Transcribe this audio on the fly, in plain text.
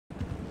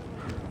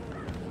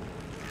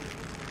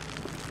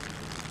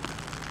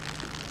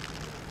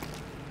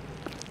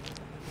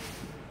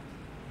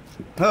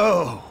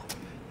Oh,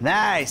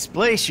 nice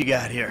place you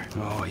got here.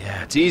 Oh,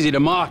 yeah, it's easy to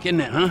mock,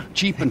 isn't it, huh?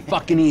 Cheap and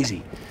fucking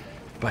easy.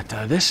 But,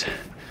 this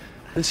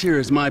here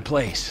is my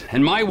place.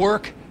 And my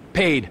work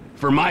paid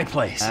for my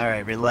place. All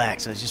right,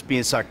 relax. I was just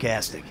being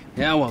sarcastic.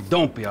 Yeah, well,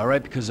 don't be, all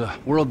right? Because the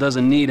world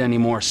doesn't need any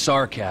more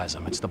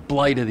sarcasm. It's the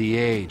blight of the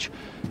age.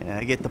 Yeah,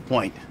 I get the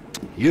point.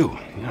 You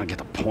don't get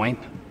the point.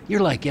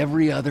 You're like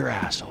every other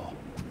asshole.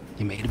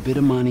 You made a bit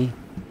of money,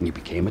 and you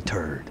became a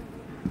turd.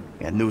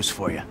 Got news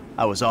for you.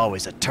 I was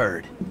always a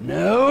turd.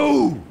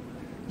 No!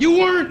 You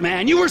weren't,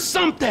 man. You were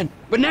something.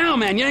 But now,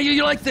 man,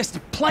 you're like this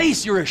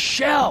place. You're a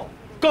shell.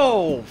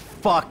 Go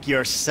fuck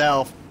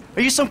yourself.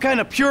 Are you some kind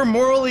of pure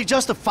morally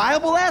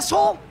justifiable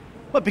asshole?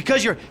 What,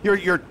 because you're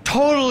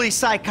totally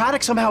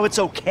psychotic, somehow it's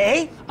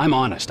okay? I'm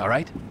honest, all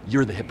right?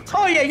 You're the hypocrite.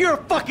 Oh yeah, you're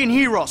a fucking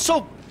hero,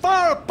 so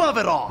far above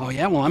it all. Oh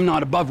yeah? Well, I'm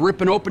not above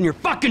ripping open your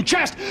fucking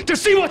chest to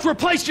see what's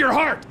replaced your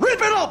heart. Rip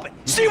it open!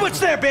 See what's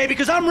there, baby,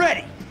 because I'm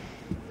ready.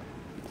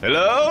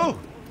 Hello?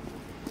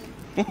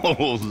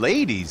 Oh,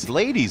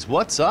 ladies,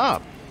 what's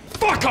up?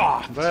 Fuck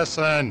off!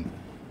 Listen.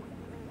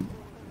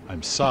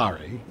 I'm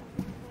sorry,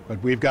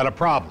 but we've got a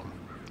problem.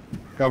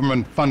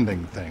 Government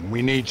funding thing.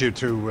 We need you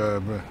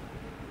to,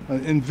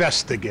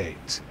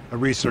 investigate a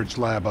research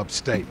lab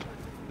upstate.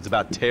 It's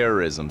about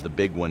terrorism, the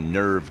big one,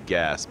 nerve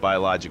gas,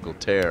 biological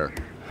terror.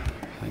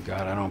 Thank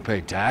God I don't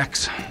pay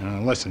tax.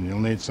 Listen, you'll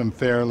need some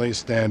fairly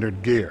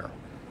standard gear.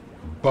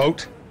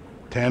 Boat,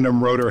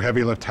 tandem rotor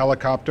heavy lift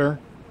helicopter,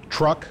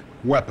 truck,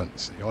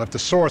 weapons. You'll have to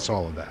source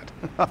all of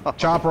that.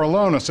 Chopper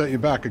alone will set you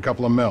back a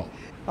couple of mil.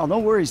 Oh, no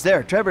worries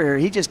there. Trevor here,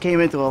 he just came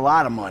into a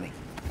lot of money.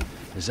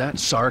 Is that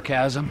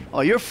sarcasm?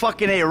 Oh, you're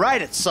fucking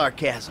A-right at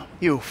sarcasm.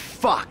 You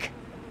fuck.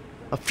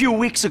 A few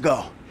weeks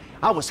ago,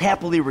 I was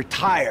happily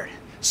retired,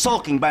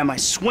 sulking by my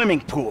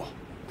swimming pool.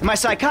 And my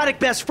psychotic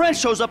best friend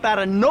shows up out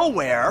of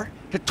nowhere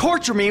to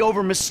torture me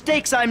over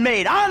mistakes I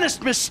made,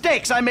 honest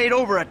mistakes I made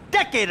over a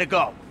decade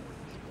ago.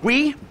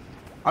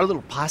 Our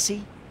little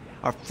posse,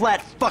 are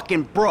flat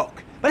fucking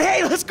broke. But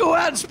hey, let's go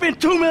out and spend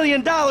 $2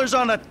 million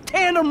on a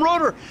tandem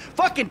rotor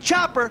fucking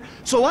chopper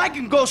so I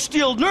can go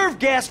steal nerve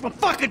gas from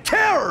fucking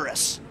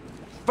terrorists.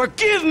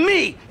 Forgive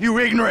me, you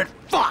ignorant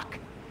fuck.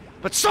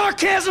 But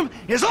sarcasm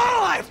is all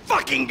I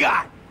fucking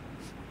got.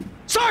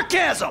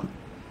 Sarcasm!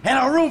 And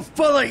a room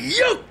full of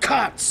you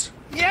cunts!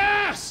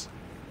 Yes!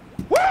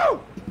 Woo!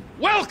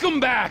 Welcome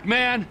back,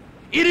 man.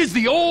 It is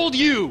the old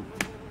you.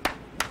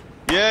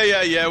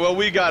 Yeah, well,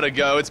 we gotta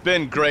go. It's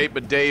been great,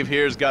 but Dave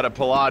here's got a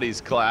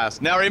Pilates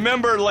class. Now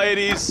remember,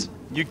 ladies,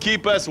 you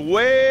keep us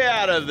way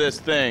out of this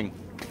thing.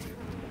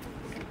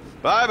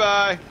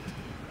 Bye-bye.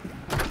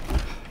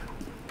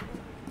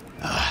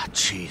 Ah,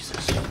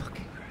 Jesus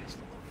fucking Christ.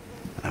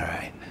 All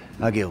right,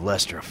 I'll give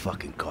Lester a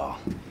fucking call.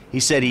 He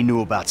said he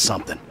knew about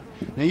something.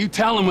 Now you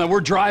tell him that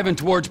we're driving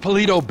towards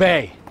Paleto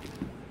Bay.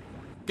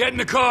 Get in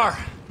the car.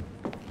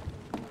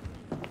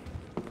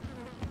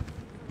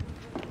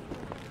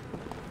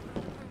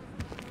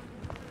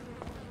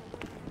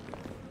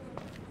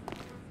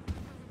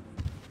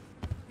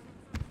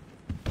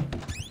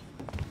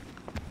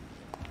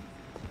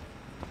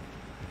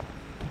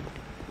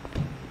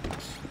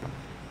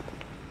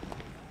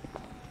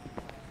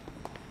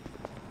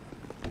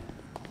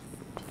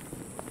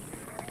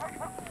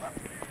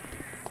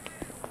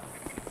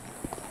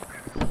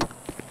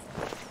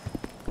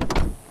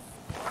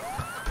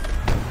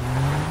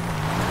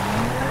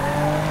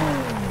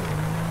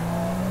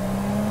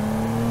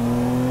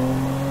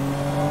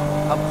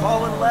 I'm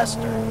calling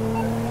Lester.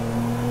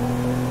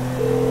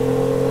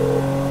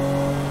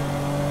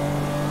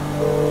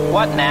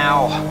 What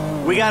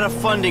now? We got a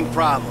funding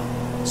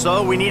problem,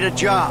 so we need a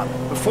job.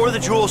 Before the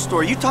jewel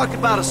store, you talked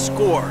about a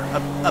score,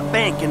 a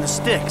bank in the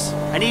sticks.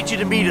 I need you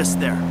to meet us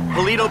there.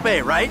 Paleto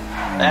Bay, right?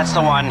 That's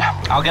the one.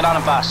 I'll get on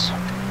a bus.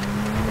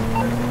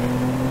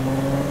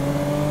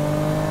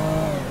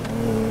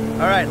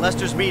 All right,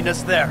 Lester's meeting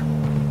us there.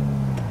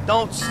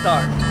 Don't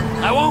start.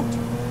 I won't.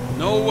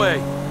 No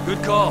way.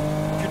 Good call.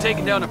 If you're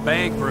taking down a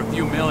bank for a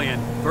few million,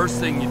 first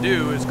thing you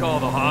do is call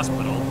the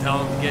hospital,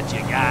 tell them to get you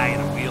a guy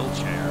in a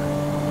wheelchair.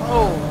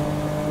 Oh,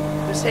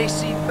 this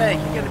hayseed bank,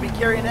 you gonna be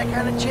carrying that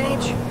kind of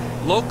change?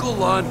 Local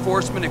law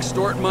enforcement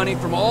extort money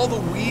from all the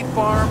weed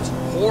farms,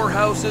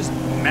 whorehouses,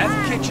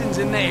 meth kitchens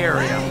in the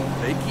area.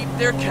 They keep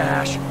their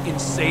cash in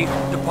safe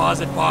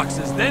deposit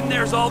boxes. Then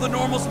there's all the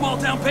normal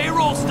small-town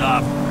payroll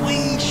stuff.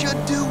 We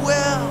should do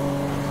well.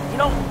 You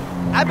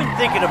know, I've been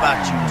thinking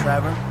about you,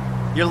 Trevor.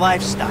 Your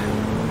lifestyle.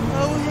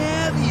 Oh,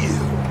 have you?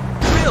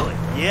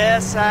 Really?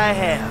 Yes, I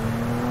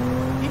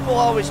have. People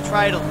always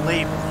try to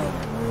label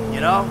you.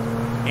 You know?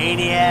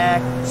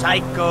 Maniac,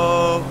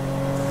 psycho,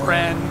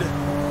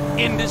 Friend,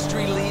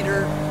 industry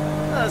leader.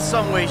 in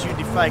some ways you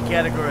defy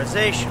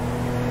categorization.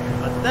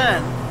 But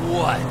then,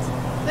 What?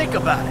 think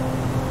about it.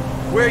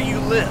 Where you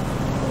live.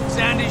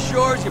 Sandy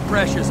Shores, you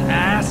precious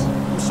ass.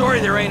 I'm sorry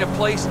there ain't a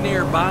place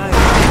nearby.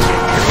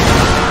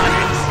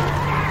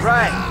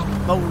 Right.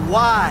 But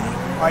why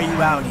are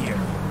you out here?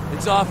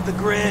 It's off the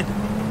grid.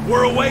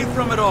 We're away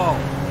from it all.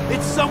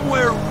 It's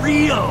somewhere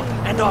real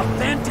and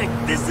authentic.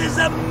 This is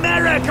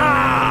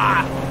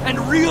America! And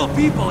real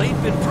people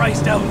ain't been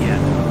priced out yet.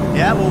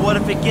 Yeah, well, what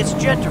if it gets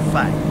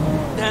gentrified?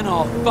 Then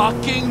I'll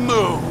fucking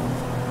move.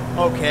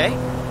 Okay.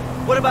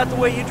 What about the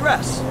way you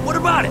dress? What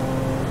about it?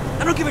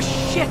 I don't give a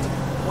shit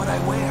what I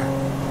wear.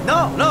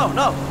 No.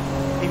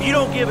 If you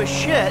don't give a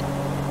shit,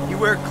 you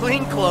wear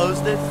clean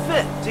clothes that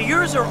fit. So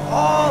yours are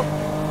all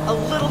a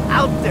little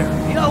out there,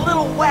 you know, a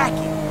little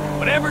wacky.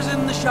 Whatever's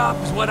in the shop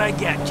is what I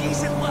get.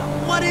 Jesus,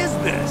 what is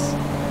this?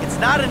 It's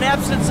not an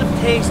absence of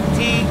taste,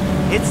 T.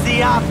 It's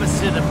the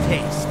opposite of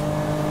taste.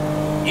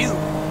 You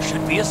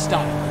should be a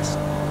stylist.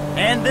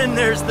 And then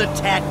there's the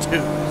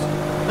tattoos,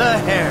 the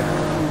hair,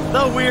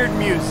 the weird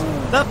music,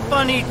 the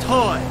funny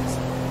toys,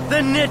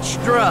 the niche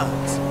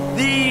drugs,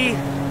 the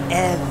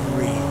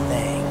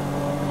everything.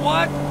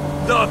 What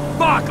the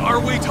fuck are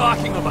we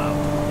talking about?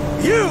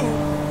 You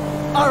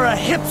are a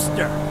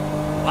hipster.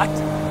 What?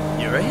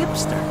 You're a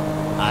hipster.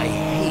 I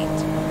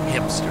hate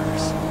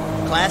hipsters.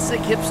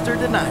 Classic hipster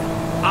denial.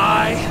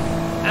 I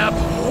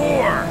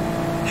abhor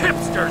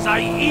hipsters. I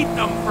eat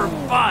them for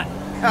fun.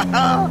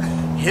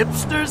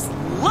 Hipsters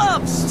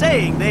love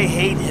saying they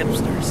hate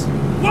hipsters.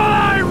 What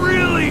I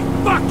really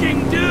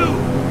fucking do.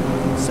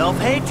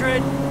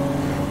 Self-hatred.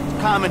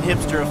 Common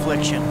hipster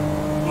affliction.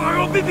 Or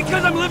it'll be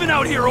because I'm living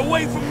out here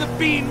away from the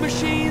bean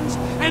machines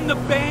and the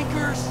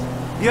bankers.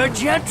 You're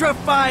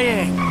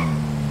gentrifying.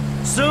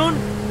 Soon,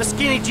 the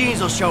skinny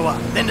jeans will show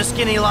up, then the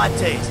skinny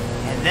lattes,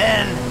 and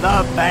then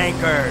the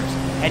bankers.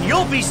 And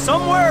you'll be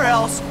somewhere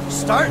else,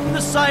 starting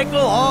the cycle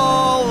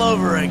all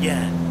over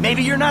again.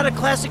 Maybe you're not a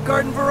classic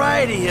garden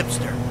variety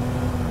hipster,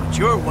 but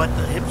you're what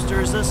the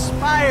hipsters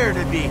aspire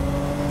to be.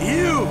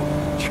 You,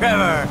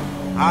 Trevor,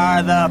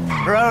 are the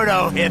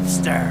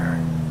proto-hipster.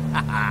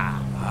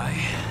 I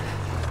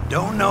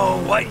don't know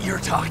what you're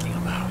talking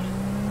about.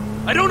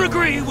 I don't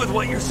agree with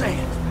what you're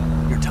saying.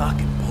 You're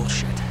talking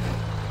bullshit.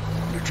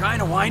 You're trying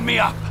to wind me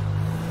up.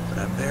 But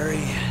I'm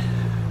very,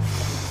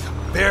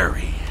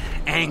 very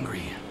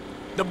angry.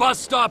 The bus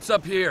stops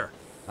up here.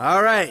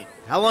 All right.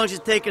 How long does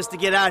it take us to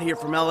get out here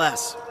from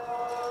LS?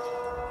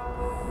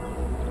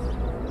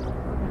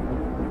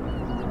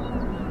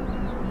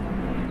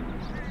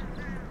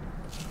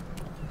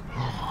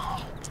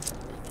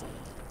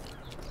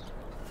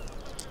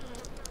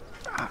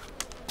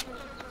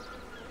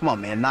 Come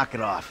on, man, knock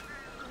it off.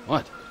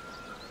 What?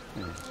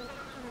 I'm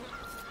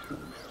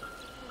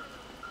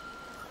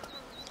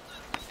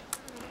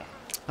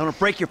gonna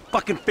break your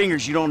fucking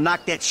fingers you don't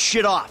knock that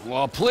shit off.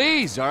 Well,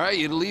 please, all right?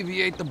 You'd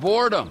alleviate the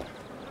boredom.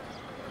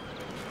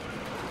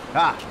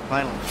 Ah,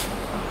 finally.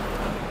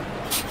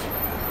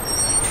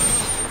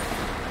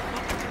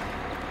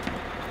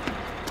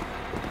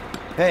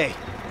 Hey.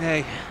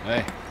 Hey,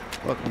 Hey.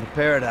 Welcome to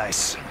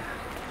paradise.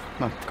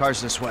 Come on,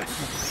 car's this way.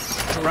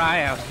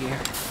 dry out here.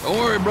 Don't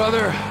worry,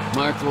 brother.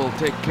 Mark will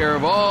take care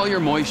of all your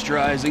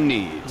moisturizing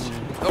needs.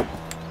 Oh.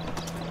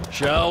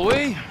 Shall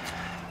we?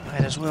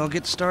 Might as well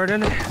get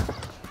started.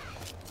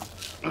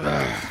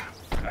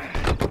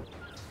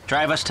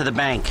 Drive us to the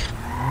bank.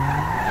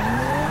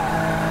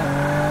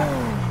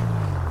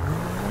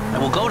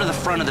 And we'll go to the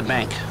front of the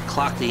bank,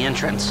 clock the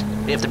entrance.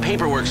 If the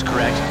paperwork's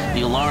correct,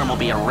 the alarm will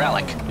be a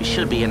relic. We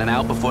should be in and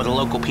out before the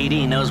local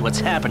PD knows what's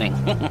happening.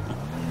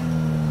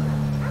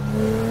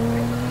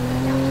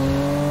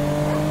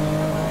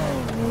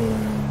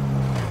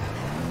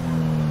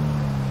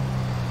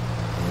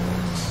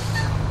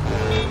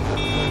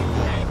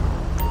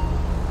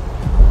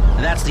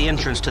 That's the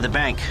entrance to the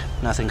bank.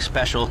 Nothing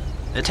special.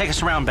 Take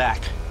us around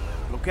back.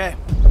 Okay.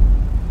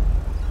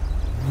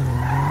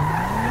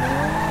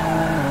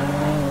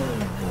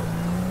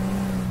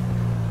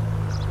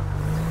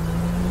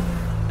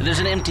 There's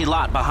an empty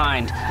lot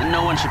behind, and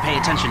no one should pay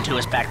attention to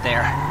us back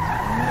there.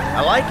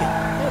 I like it.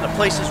 Yeah, the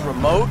place is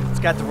remote. It's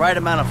got the right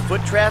amount of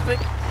foot traffic.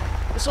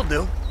 This'll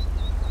do.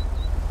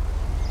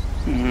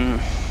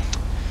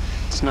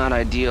 It's not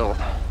ideal.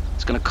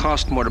 It's gonna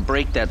cost more to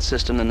break that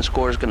system than the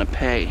score's gonna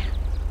pay.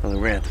 Well,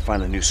 we're gonna have to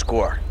find a new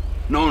score.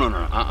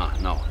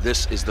 No.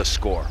 This is the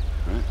score.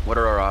 Right? What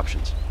are our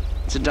options?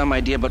 It's a dumb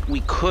idea, but we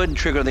could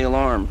trigger the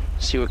alarm,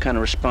 see what kind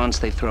of response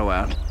they throw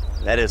out.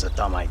 That is a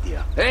dumb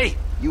idea. Hey,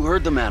 you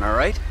heard the man, all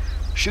right?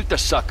 Shoot the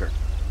sucker.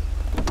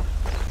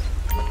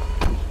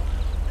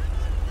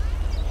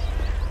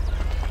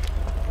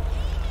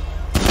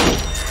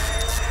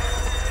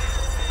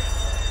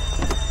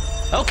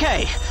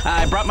 Okay,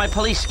 I brought my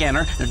police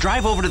scanner. Now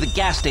drive over to the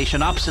gas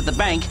station opposite the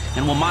bank,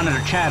 and we'll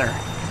monitor chatter.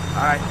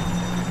 All right.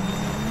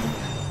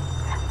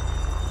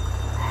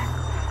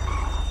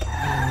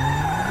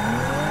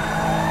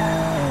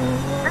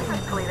 This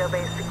is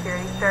Toledo-based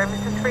security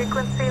services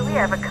frequency. We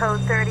have a code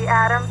 30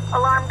 Adam.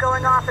 Alarm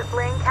going off at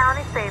Blaine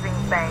County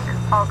Savings Bank.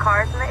 All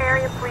cars in the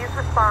area, please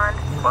respond.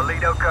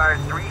 Toledo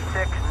cars 3,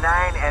 6,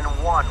 9, and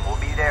 1 will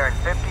be there in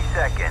 50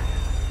 seconds.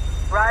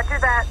 Roger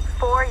that.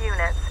 4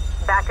 units.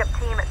 Backup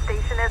team at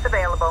station is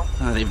available.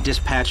 They've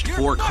dispatched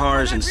 4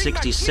 cars in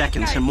 60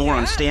 seconds and more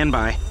on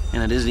standby.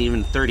 And it isn't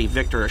even 30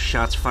 Victor or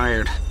shots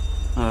fired.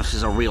 Oh, this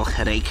is a real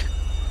headache.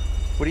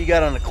 What do you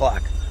got on the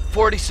clock?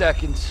 40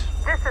 seconds.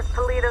 This is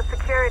Toledo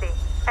Security.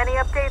 Any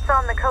updates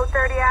on the Code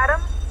 30 Adam?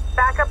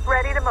 Backup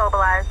ready to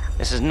mobilize.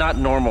 This is not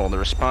normal. The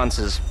response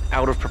is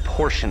out of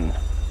proportion.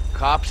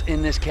 Cops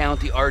in this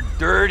county are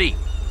dirty.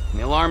 And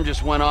the alarm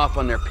just went off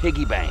on their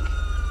piggy bank.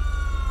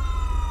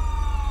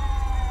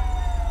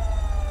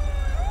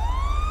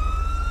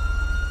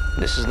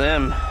 This is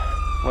them.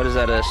 What is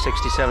that, a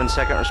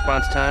 67-second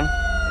response time?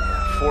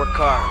 Yeah, 4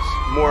 cars,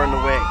 more in the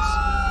wings.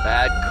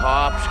 Bad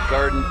cops,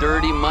 guarding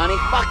dirty money.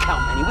 Fuck how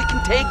many? We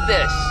can take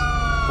this.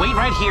 Wait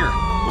right here.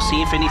 We'll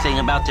see if anything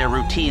about their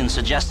routine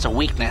suggests a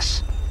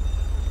weakness.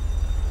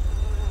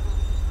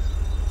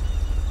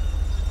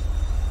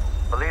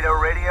 Toledo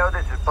Radio,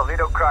 this is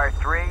Toledo Car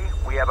 3.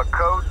 We have a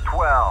code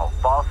 12,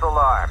 false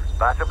alarm,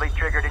 possibly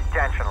triggered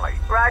intentionally.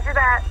 Roger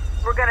that.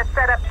 We're gonna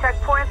set up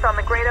checkpoints on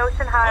the Great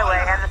Ocean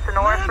Highway and the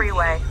Sonora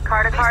Freeway.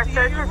 Car-to-car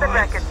searches and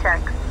record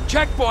checks.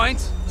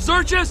 Checkpoints?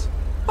 Searches?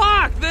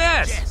 Fuck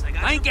this!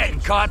 I ain't getting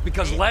caught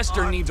because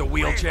Lester needs a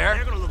wheelchair.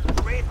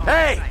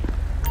 Hey!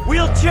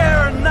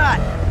 Wheelchair or not,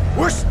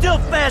 we're still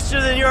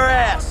faster than your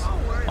ass!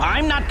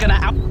 I'm not gonna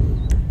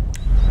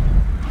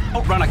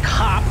outrun a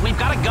cop. We've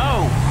gotta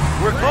go.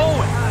 We're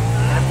going!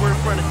 And if we're in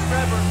front of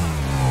Trevor...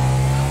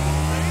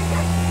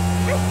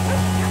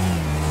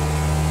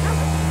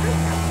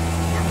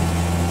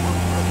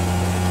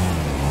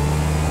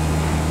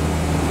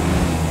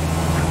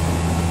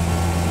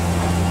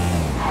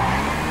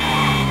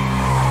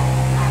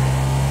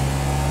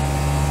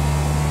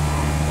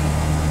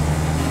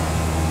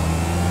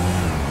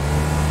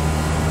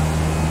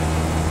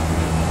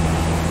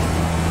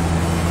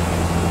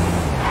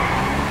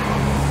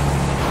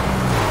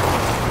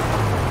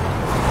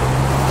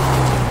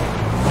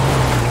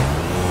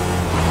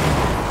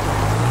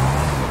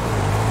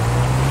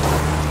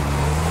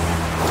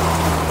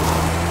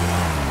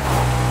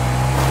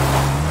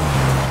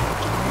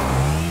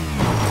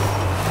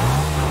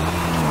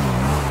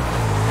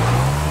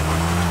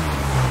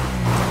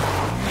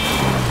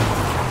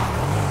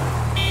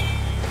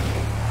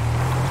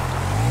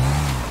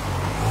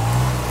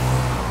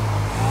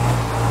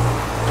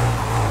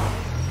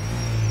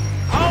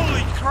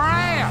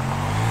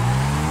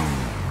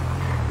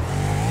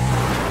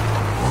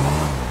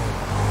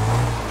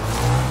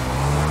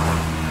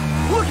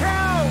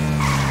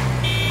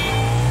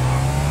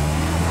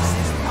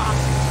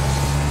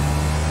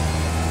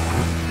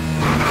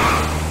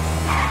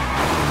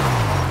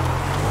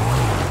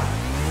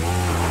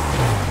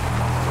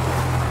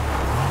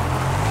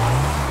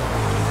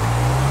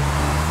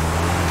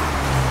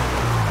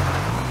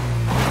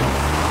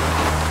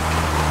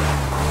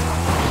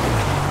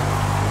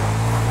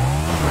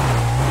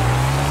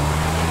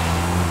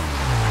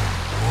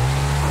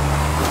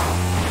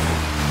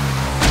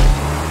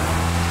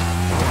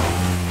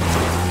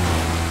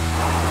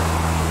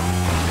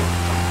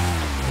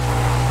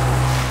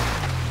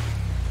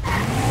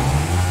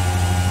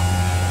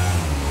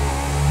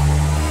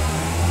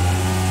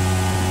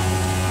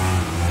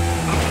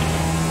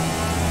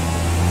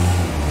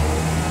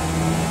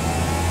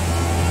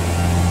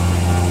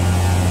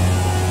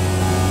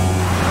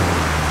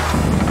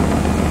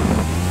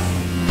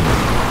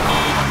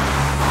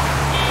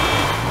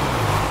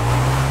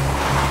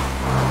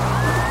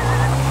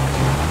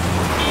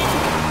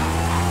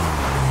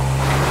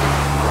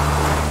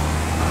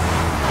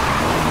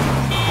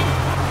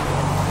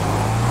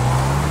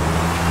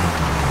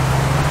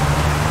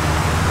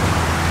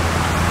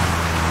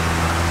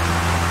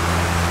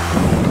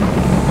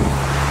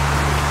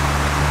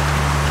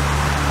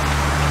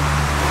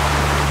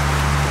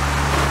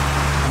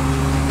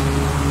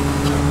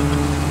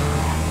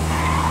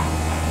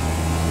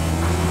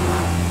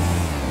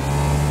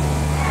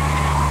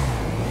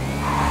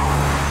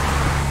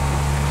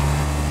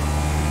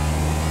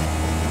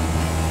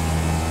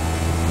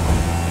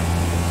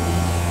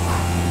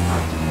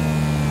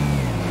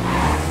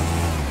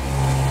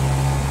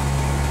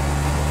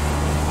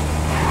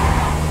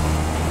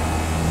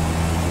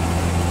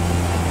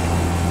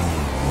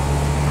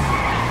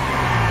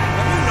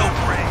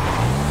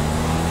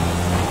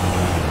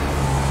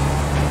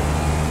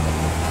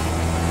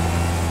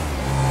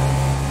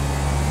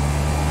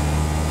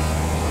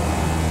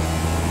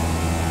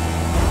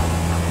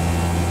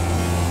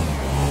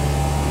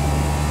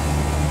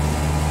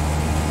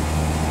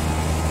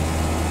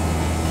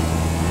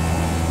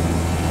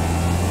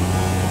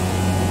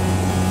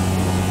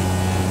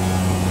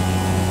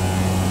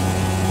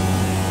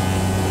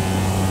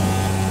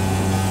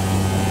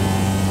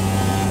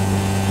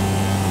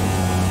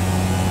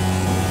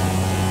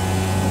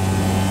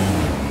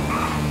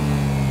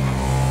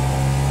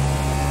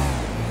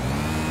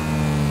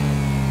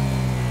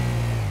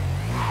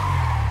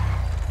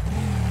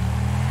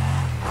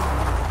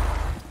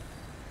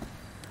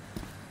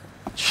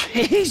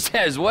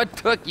 Jesus, what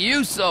took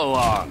you so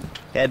long?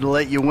 Had to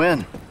let you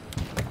win.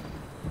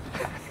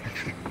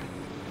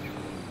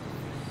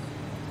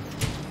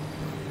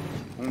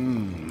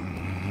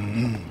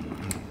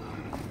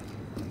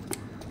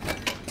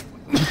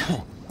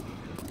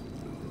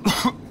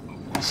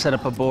 I'll set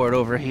up a board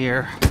over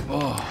here.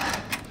 Oh,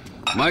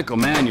 Michael,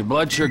 man, your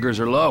blood sugars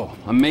are low.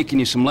 I'm making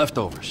you some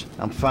leftovers.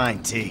 I'm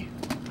fine, T.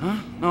 Huh?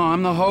 No,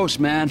 I'm the host,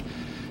 man.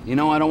 You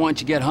know, I don't want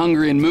you to get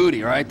hungry and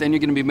moody, right? Then you're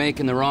gonna be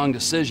making the wrong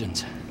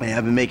decisions. Man,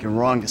 I've been making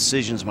wrong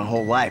decisions my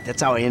whole life.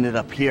 That's how I ended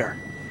up here.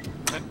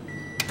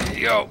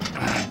 Yo,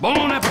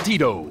 bon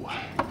appetito.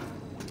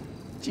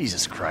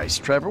 Jesus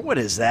Christ, Trevor, what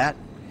is that?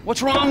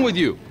 What's wrong with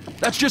you?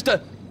 That's just a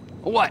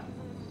what?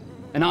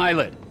 An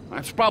eyelid.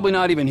 That's probably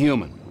not even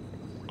human.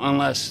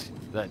 Unless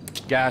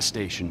that gas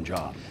station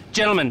job.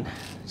 Gentlemen,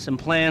 some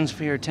plans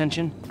for your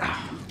attention?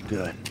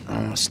 Good.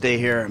 I'm gonna stay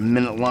here a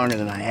minute longer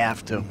than I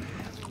have to.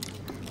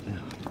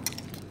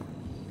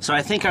 So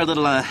I think our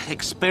little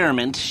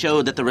experiment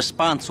showed that the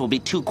response will be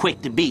too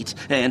quick to beat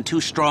and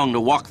too strong to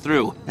walk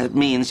through. That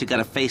means you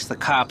gotta face the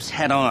cops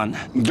head on.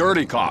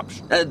 Dirty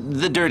cops.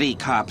 The dirty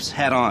cops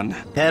head on.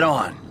 Head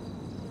on.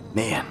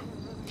 Man,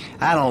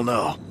 I don't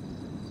know.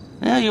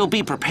 Well, you'll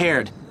be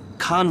prepared.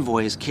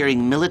 Convoys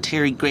carrying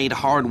military-grade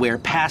hardware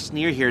pass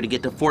near here to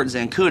get to Fort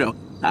Zancudo.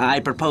 I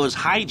propose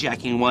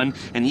hijacking one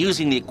and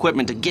using the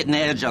equipment to get an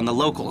edge on the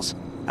locals.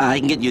 I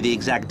can get you the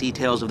exact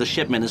details of the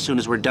shipment as soon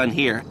as we're done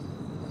here.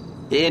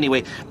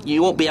 Anyway,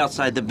 you won't be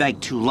outside the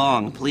bank too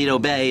long.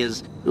 Paleto Bay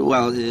is,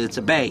 well, it's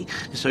a bay,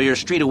 so you're a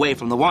street away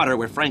from the water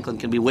where Franklin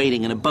can be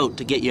waiting in a boat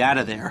to get you out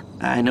of there.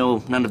 I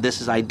know none of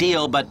this is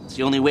ideal, but it's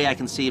the only way I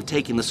can see of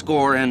taking the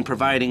score and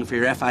providing for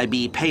your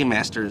FIB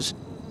paymasters.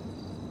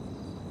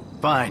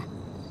 Fine.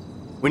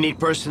 We need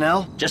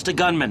personnel? Just a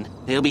gunman.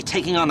 They'll be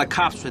taking on the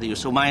cops with you,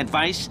 so my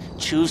advice,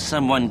 choose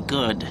someone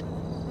good.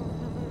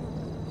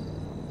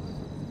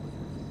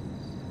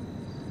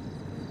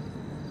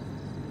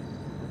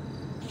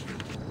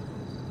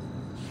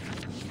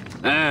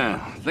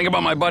 Think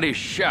about my buddy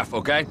Chef,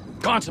 okay?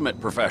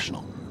 Consummate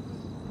professional.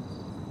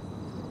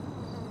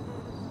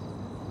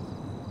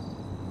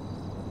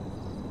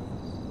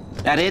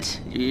 That it?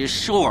 You're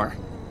sure?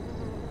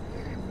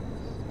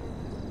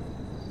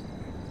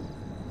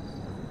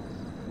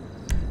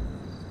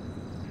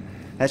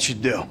 That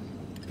should do.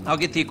 I'll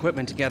get the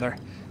equipment together.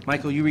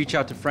 Michael, you reach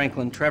out to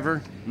Franklin.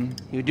 Trevor,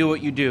 you do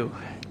what you do.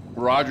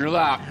 Roger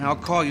that. I'll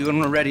call you when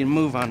we're ready to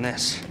move on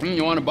this.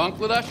 You want to bunk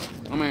with us?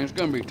 I mean, it's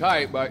gonna be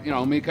tight, but, you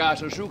know, mi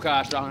casa, su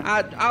casa.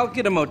 I'll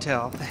get a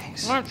motel,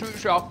 thanks. All right, suit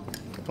yourself.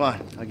 Come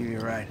on, I'll give you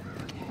a ride.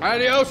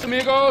 Adios,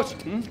 amigos.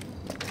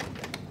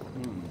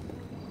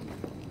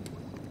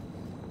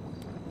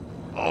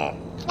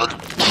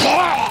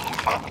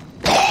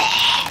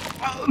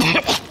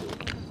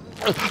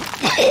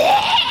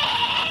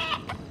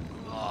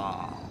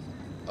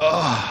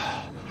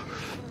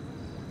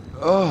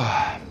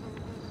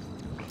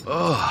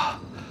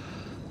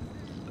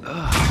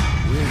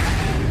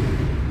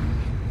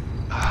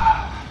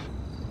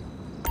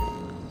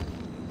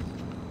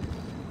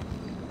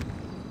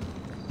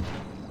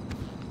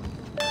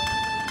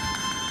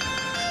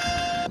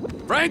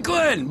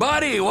 Franklin,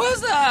 buddy,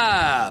 what's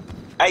up?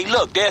 Hey,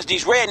 look, there's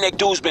these redneck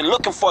dudes been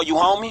looking for you,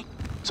 homie.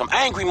 Some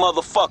angry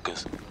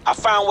motherfuckers. I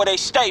found where they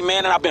stay, man,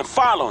 and I've been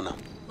following them.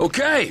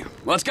 Okay,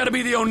 well, it's gotta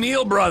be the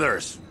O'Neill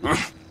brothers.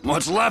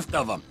 What's left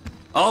of them.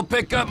 I'll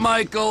pick up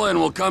Michael and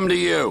we'll come to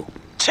you.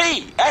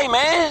 T, hey,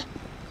 man.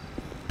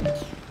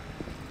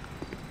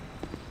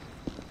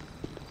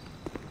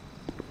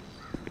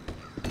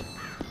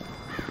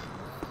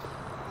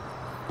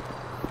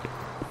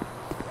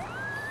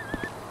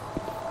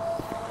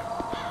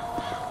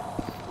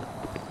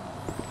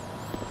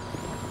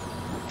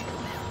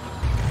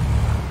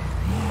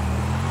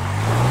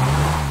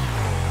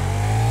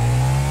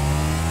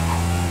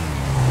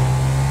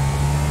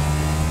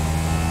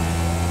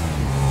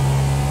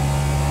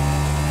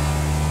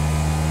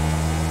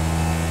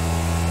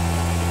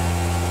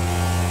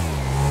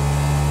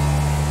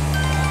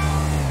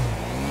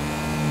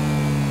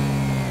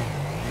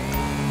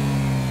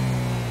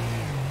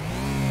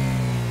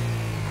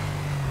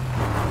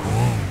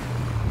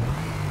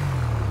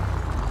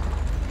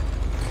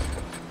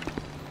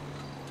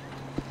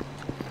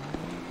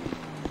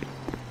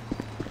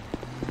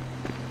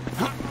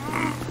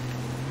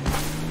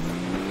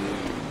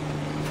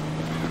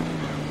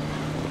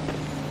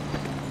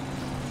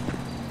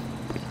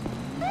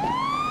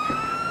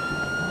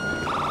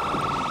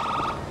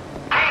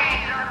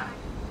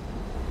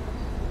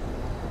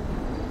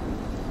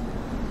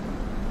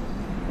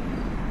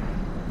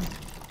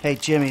 Hey,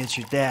 Jimmy, it's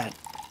your dad.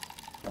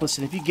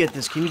 Listen, if you get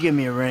this, can you give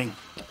me a ring?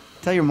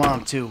 Tell your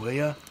mom, too, will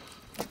ya?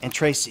 And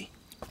Tracy.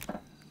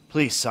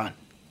 Please, son.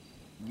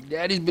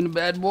 Daddy's been a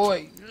bad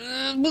boy.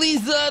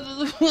 Please,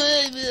 son.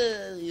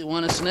 You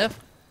want a sniff?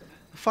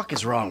 The fuck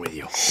is wrong with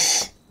you?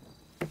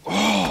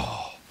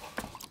 Oh.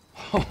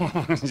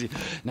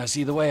 Now,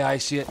 see, the way I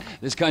see it,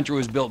 this country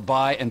was built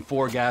by and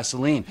for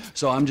gasoline.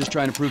 So I'm just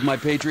trying to prove my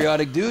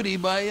patriotic duty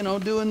by, you know,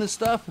 doing this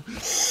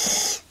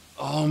stuff.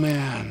 Oh,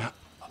 man.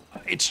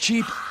 It's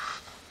cheap,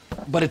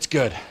 but it's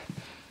good.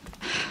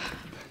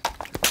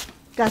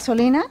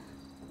 ¿Gasolina?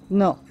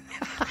 No.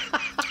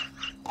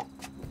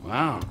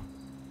 Wow.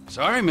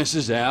 Sorry,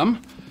 Mrs.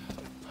 M.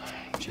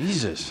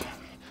 Jesus.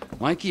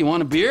 Mikey, you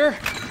want a beer?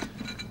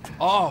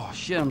 Oh,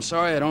 shit, I'm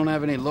sorry I don't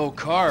have any low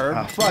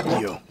carb. Fuck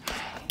you.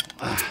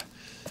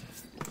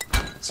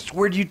 So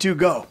where'd you two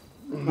go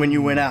when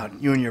you went out,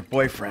 you and your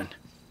boyfriend?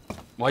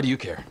 Why do you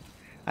care?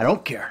 I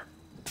don't care.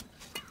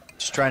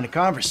 Just trying to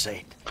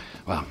conversate.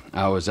 Well,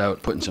 I was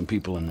out putting some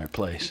people in their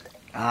place.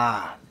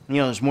 Ah, you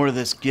know, there's more to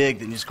this gig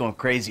than just going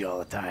crazy all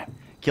the time,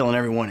 killing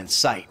everyone in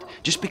sight.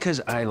 Just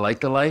because I like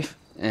the life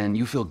and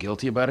you feel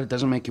guilty about it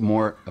doesn't make you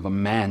more of a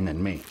man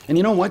than me. And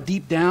you know what?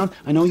 Deep down,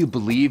 I know you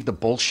believe the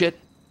bullshit.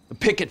 The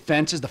picket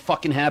fences, the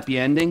fucking happy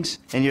endings.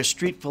 And your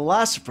street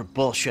philosopher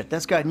bullshit,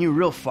 that's gotten you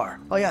real far.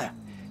 Oh yeah,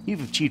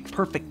 you've achieved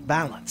perfect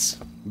balance.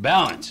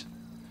 Balance?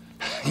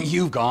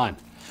 You've gone.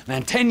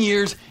 Man, 10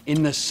 years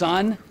in the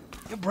sun,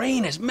 your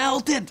brain is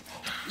melted.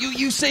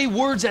 You say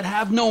words that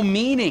have no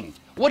meaning.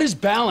 What is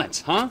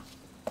balance, huh?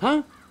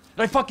 Huh?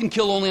 Did I fucking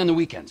kill only on the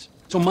weekends?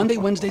 So Monday,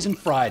 Wednesdays, and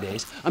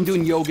Fridays, I'm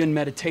doing yoga and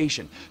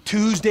meditation.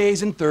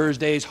 Tuesdays and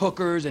Thursdays,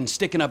 hookers and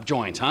sticking up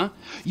joints, huh?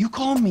 You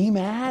call me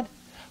mad?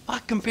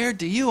 Fuck, compared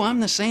to you, I'm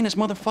the sanest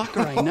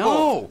motherfucker I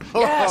know.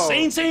 Yeah,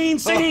 sane.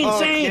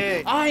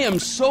 Okay. I am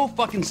so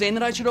fucking sane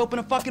that I should open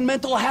a fucking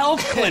mental health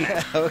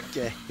clinic.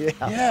 Okay, yeah.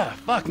 Yeah,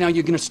 fuck, now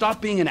you're gonna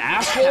stop being an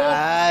asshole?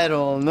 I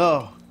don't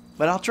know,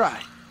 but I'll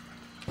try.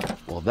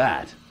 Well,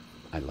 that,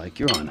 I like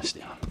your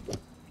honesty on.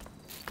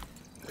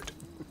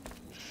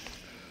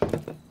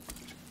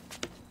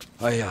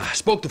 I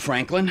spoke to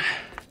Franklin.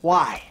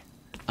 Why?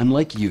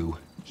 Unlike you,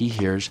 he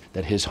hears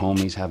that his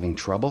homie's having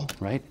trouble,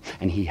 right?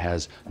 And he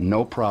has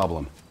no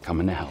problem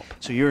coming to help.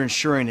 So you're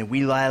ensuring that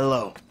we lie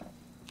low.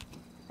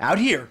 Out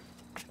here,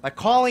 by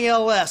calling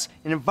LS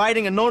and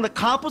inviting a known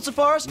accomplice of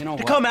ours You know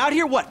to what? come out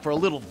here, what, for a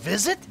little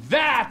visit?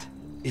 That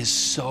is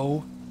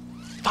so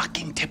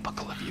fucking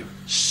typical of you.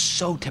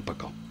 So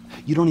typical.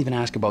 You don't even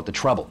ask about the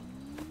trouble.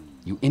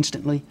 You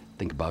instantly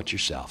think about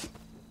yourself.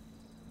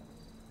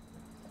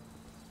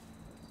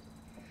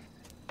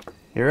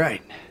 You're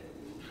right.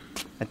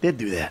 I did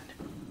do that.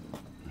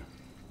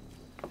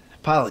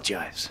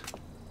 Apologize.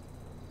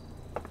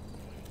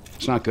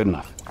 It's not good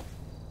enough.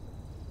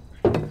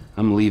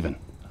 I'm leaving,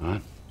 huh?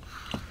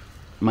 I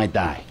might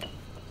die.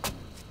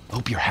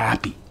 Hope you're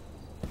happy.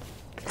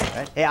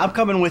 Right? Hey, I'm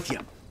coming with you.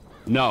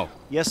 No.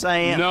 Yes, I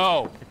am.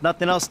 No. If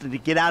nothing else, to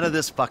get out of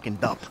this fucking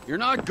dump. You're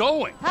not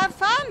going. Have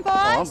fun, boys.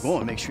 Oh, I'm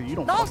going. Make sure you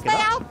don't Don't fuck stay it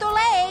up. out too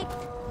late.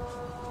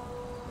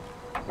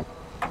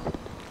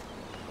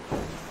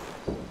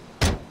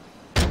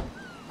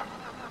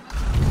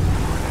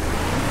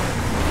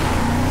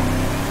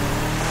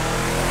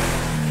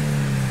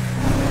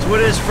 So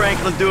what is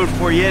Franklin doing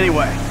for you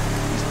anyway?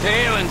 He's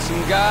tailing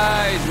some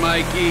guys,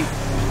 Mikey.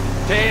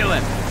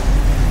 Tailing.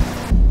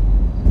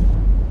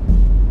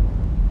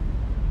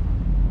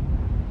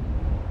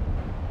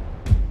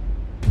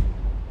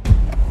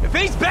 If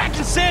he's back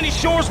in Sandy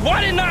Shores,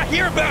 why didn't I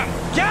hear about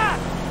him? God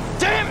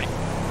damn it!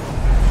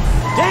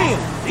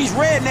 Damn, these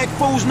redneck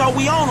fools know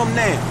we on them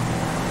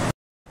now.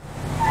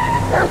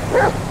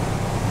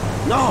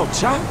 No,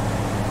 Chop,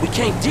 we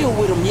can't deal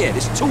with them yet.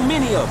 There's too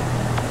many of them.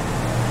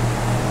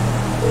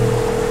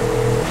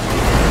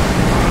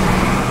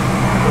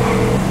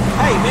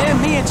 Hey,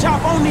 man, me and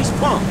Chop on these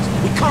punks.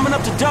 We coming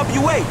up to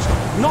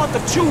WH, north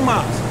of 2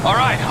 miles. All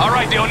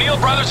right. The O'Neill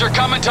brothers are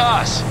coming to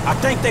us. I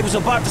think they was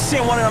about to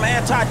send one of them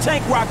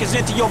anti-tank rockets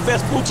into your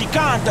Vespucci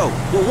condo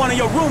when one of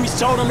your roomies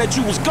told them that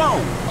you was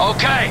gone.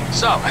 Okay,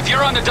 so if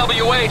you're on the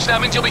WH,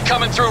 that means you'll be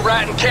coming through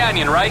Ratton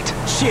Canyon, right?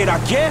 Shit, I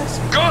guess.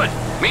 Good.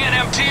 Me and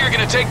MT are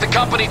gonna take the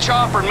company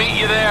chopper and meet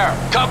you there.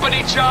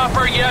 Company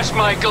chopper, yes,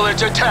 Michael,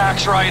 it's a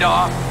tax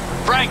write-off.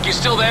 Frank, you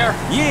still there?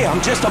 Yeah,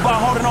 I'm just about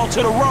holding on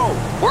to the road.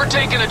 We're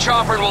taking the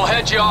chopper and we'll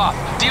head you off.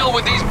 Deal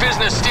with these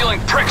business-stealing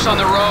pricks on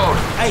the road.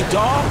 Hey,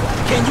 dawg,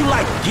 can you,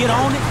 like, get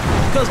on it?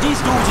 Because these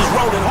dudes is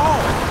rolling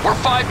hard. We're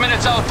 5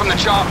 minutes out from the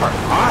chopper. All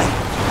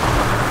right.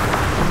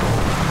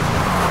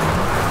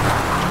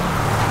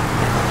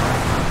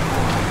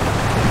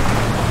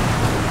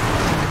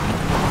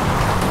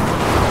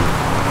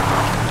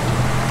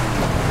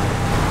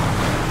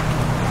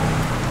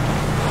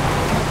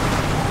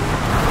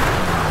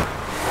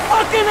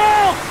 Fucking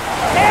hell!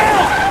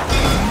 Hell!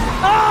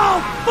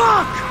 Oh,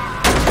 fuck!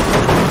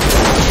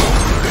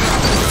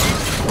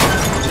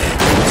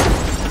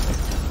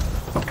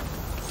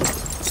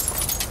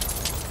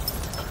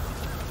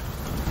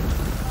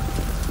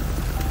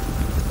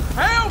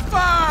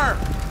 Hellfire!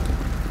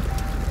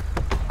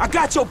 I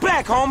got your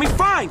back, homie.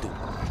 Find him.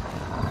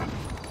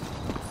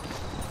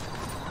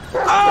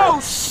 Oh,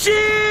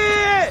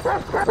 shit!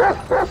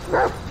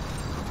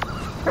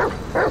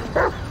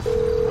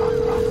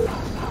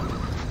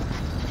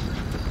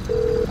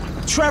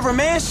 Trevor,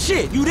 man,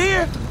 shit, you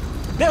there?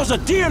 There was a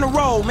deer in the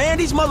road, man.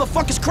 These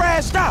motherfuckers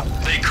crashed out.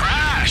 They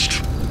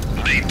crashed.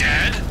 They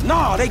dead?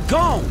 Nah, they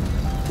gone.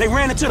 They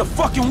ran into the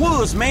fucking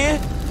woods,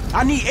 man.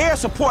 I need air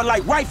support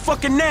like right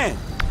fucking now.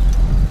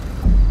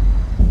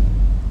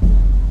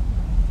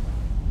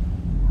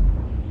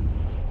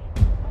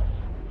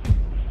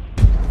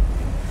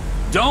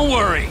 Don't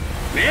worry.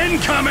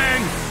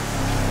 Incoming!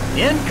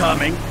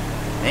 Incoming?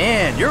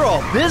 Man, you're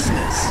all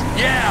business.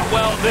 Yeah,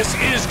 well, this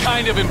is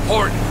kind of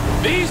important.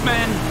 These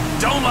men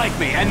don't like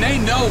me, and they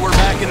know we're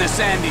back in the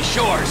sandy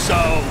shore,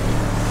 so...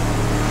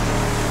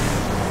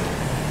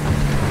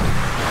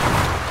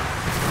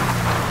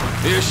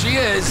 Here she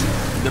is,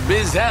 the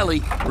Biz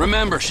Alley.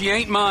 Remember, she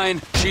ain't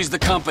mine, she's the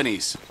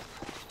company's.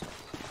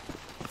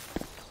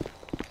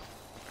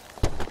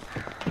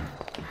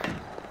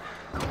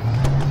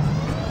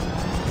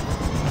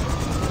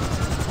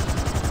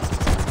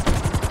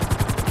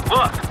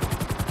 Look,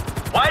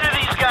 why do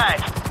these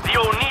guys, the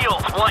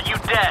O'Neills, want you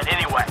dead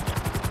anyway?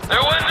 There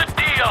was a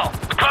deal.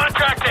 The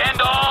contract to end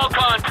all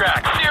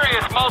contracts.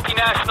 Serious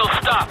multinational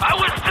stuff. I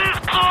was this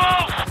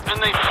close! And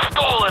they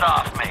stole it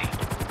off me.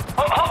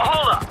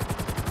 Hold up.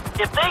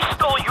 If they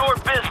stole your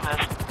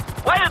business,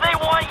 why do they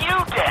want you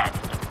dead?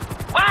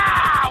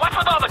 Wow! What's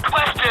with all the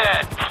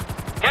questions?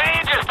 Can't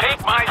you just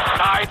take my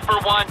side for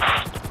once?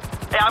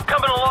 Hey, I'm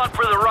coming along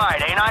for the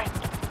ride, ain't I?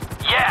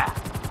 Yeah,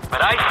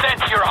 but I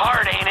sense your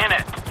heart ain't in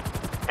it.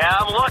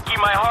 Yeah, I'm lucky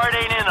my heart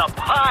ain't in a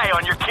pie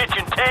on your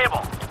kitchen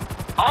table.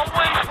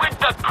 Always with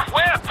the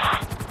quips.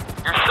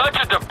 You're such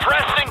a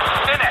depressing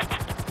cynic.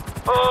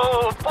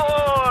 Oh,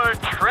 poor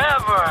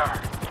Trevor.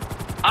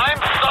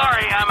 I'm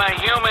sorry I'm a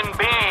human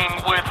being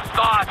with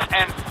thoughts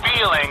and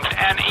feelings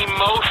and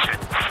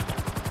emotions.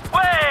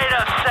 Wait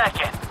a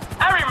second.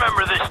 I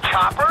remember this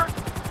chopper.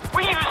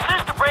 We used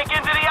this to break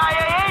into the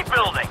IAA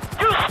building.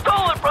 You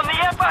stole it from the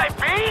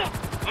FIB?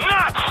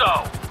 Not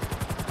so.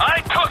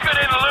 I took it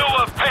in lieu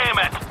of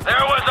payment.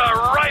 There was a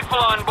rifle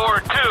on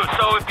board, too,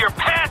 so if your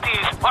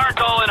panties aren't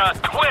all in a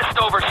twist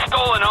over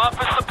stolen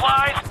office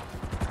supplies...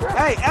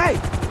 Hey!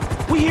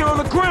 We here on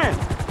the ground.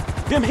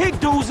 Them hick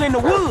dudes in the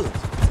woods.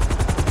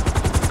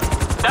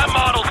 That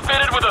model's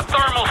fitted with a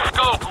thermal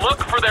scope. Look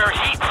for their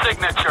heat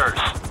signatures.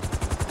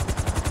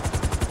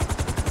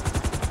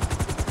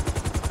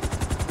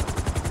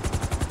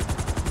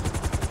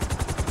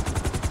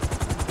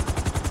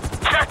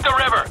 Check the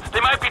river.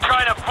 They might be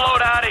trying to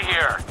float out of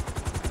here.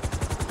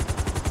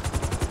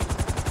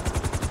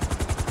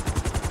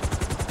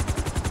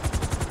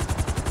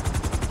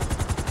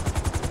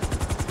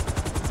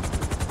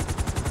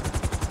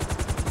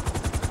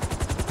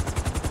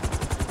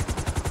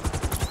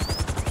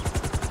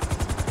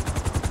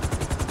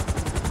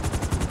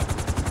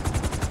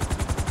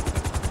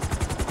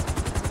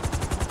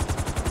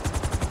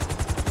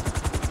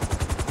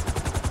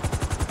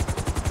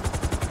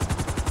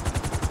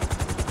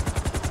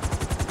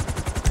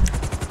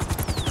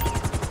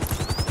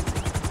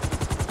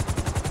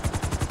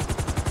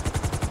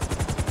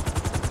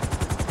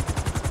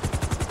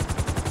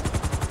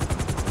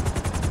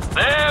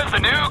 There's the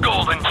new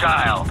golden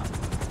child.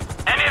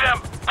 Any of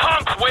them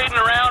punks wading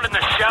around in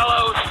the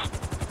shallows?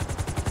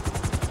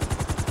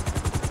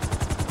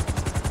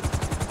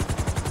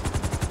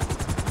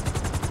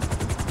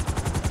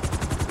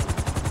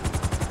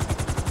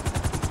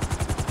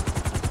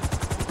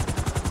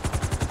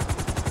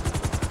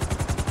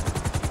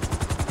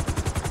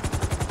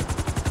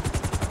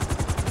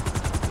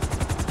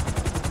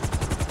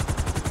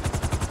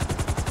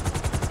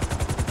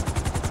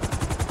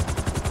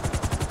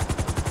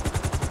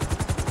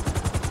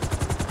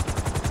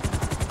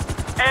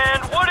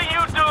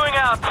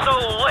 So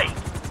late.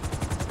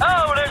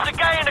 Oh, there's a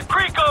guy in the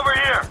creek over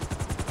here.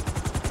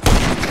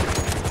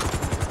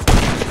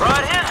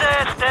 Brought his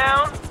ass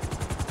down.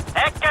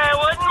 That guy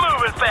wasn't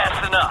moving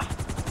fast enough.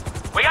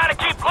 We gotta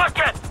keep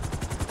looking.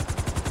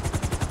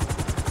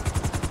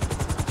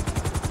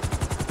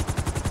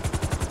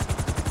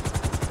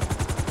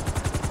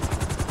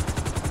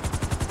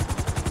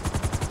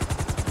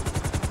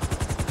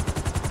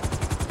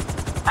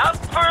 Out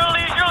for a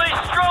leisurely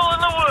stroll in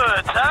the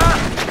woods, huh?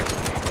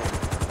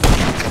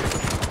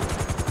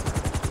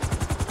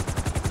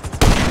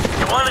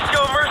 Want to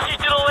show mercy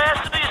to the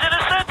last of these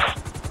innocents?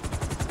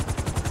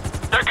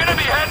 They're gonna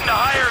be heading to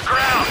higher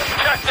ground.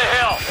 Check the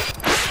hill.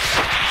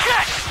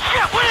 Shit!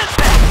 What is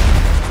that?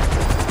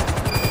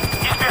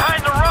 He's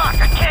behind the rock.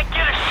 I can't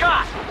get a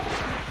shot.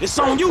 It's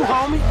on you,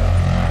 homie.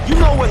 You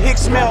know what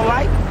hicks smell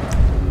like.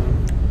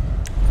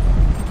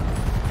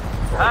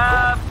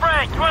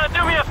 Frank, you want to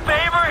do me a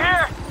favor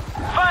here?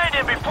 Find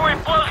him before he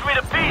blows me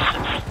to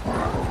pieces.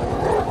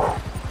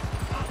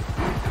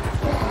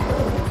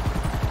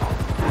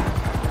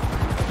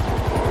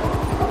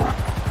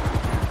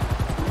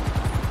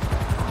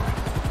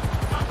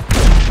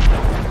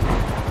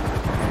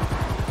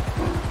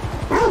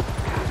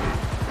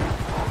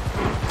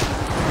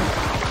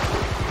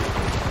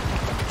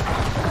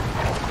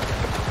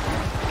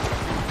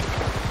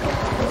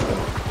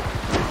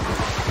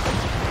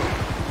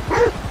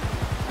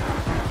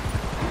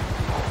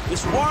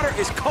 This water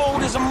is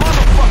cold as a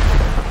motherfucker.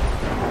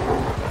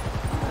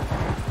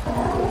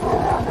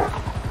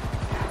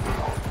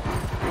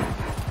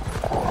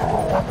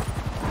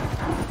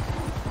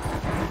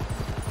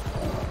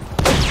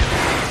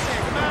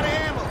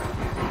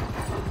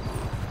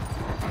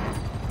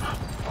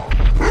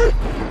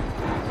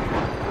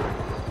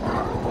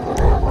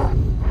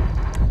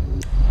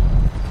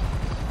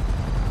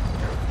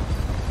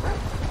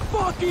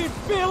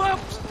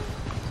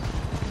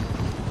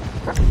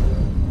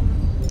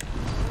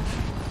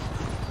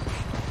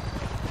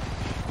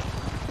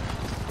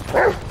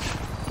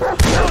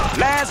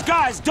 last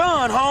guy's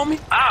done, homie.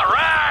 All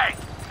right.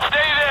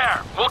 Stay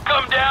there. We'll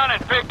come down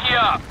and pick you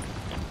up.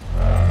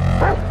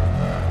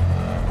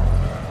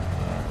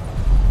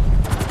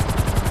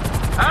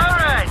 All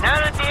right, now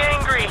that the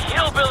angry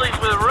hillbillies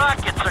with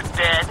rockets are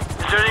dead,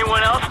 is there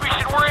anyone else we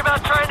should worry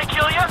about trying to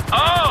kill you?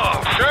 Oh,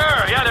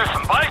 sure. Yeah, there's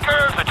some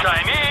bikers, the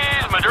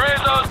Chinese,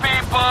 Madrezo's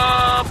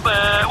people,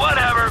 but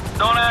whatever.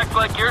 Don't act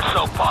like you're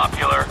so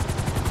popular.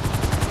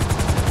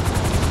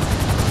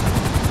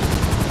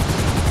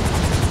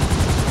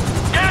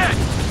 Get it!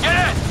 Get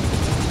it!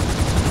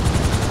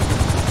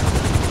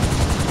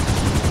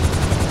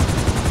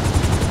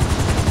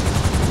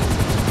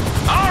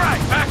 All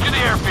right, back to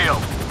the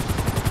airfield.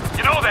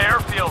 You know the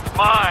airfield's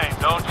mine,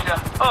 don't you?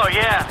 Oh,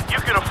 yeah. You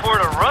can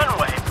afford a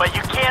runway, but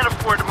you can't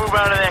afford to move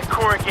out of that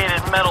corrugated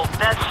metal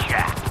death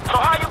shack.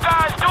 So how you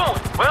guys doing?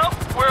 Well,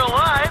 we're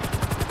alive.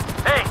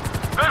 Hey,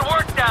 good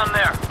work down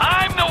there.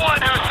 I'm the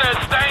one who says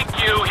thank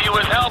you. He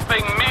was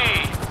helping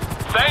me.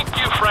 Thank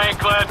you,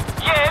 Franklin.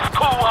 Yeah, it's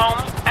cool,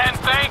 homie. And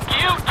thank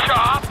you,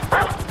 Chop.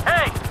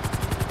 Hey,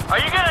 are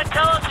you gonna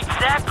tell us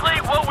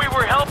exactly what we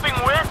were helping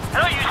with?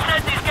 I know you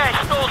said these guys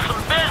stole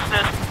some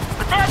business,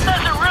 but that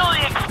doesn't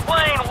really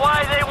explain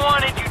why they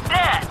wanted you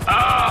dead.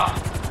 Oh,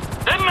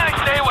 didn't I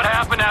say what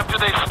happened after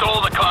they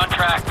stole the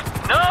contract?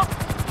 No,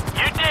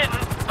 you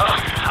didn't.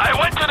 I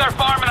went to their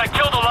farm and I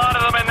killed a lot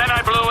of them and then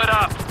I blew it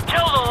up.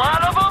 Killed a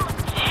lot of them?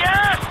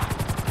 Yes!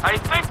 I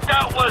think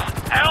that was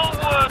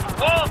Elwood,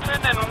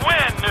 Walton, and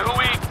Wynn who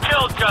we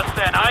killed just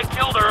then. I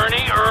killed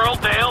Ernie, Earl,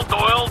 Dale,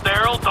 Doyle,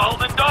 Daryl,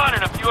 Dalton, and Don,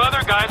 and a few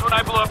other guys when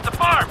I blew up the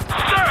farm.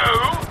 So,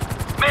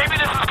 maybe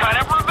this is kind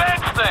of a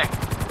revenge thing.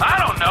 I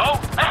don't know.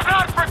 Let's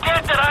not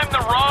forget that I'm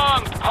the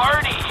wrong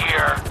party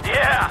here.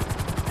 Yeah,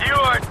 you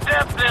are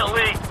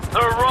definitely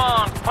the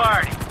wrong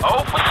party.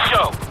 Oh, for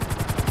sure.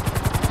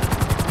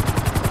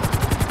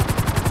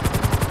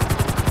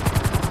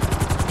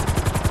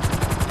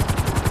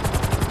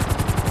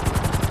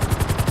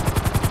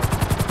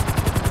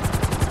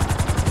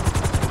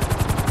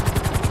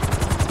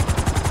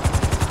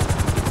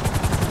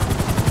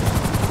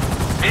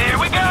 Here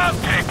we go,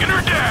 taking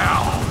her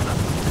down.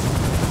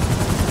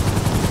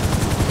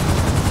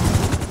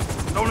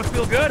 Don't it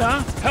feel good,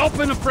 huh?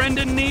 Helping a friend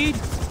in need?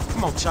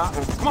 Come on, Chop.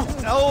 Come on.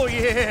 Oh,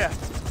 yeah.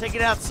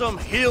 Taking out some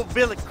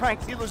hillbilly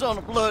crank dealers on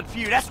a blood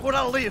feud. That's what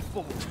I live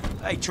for.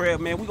 Hey, Trev,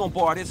 man, we gonna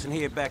borrow this and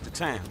head back to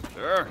town.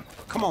 Sure.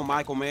 Come on,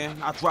 Michael, man.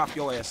 I'll drop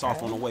your ass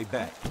off on the way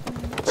back.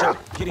 Chop,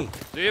 get in.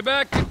 See you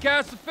back at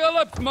Casa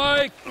Phillips,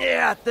 Mike.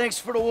 Yeah, thanks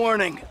for the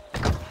warning.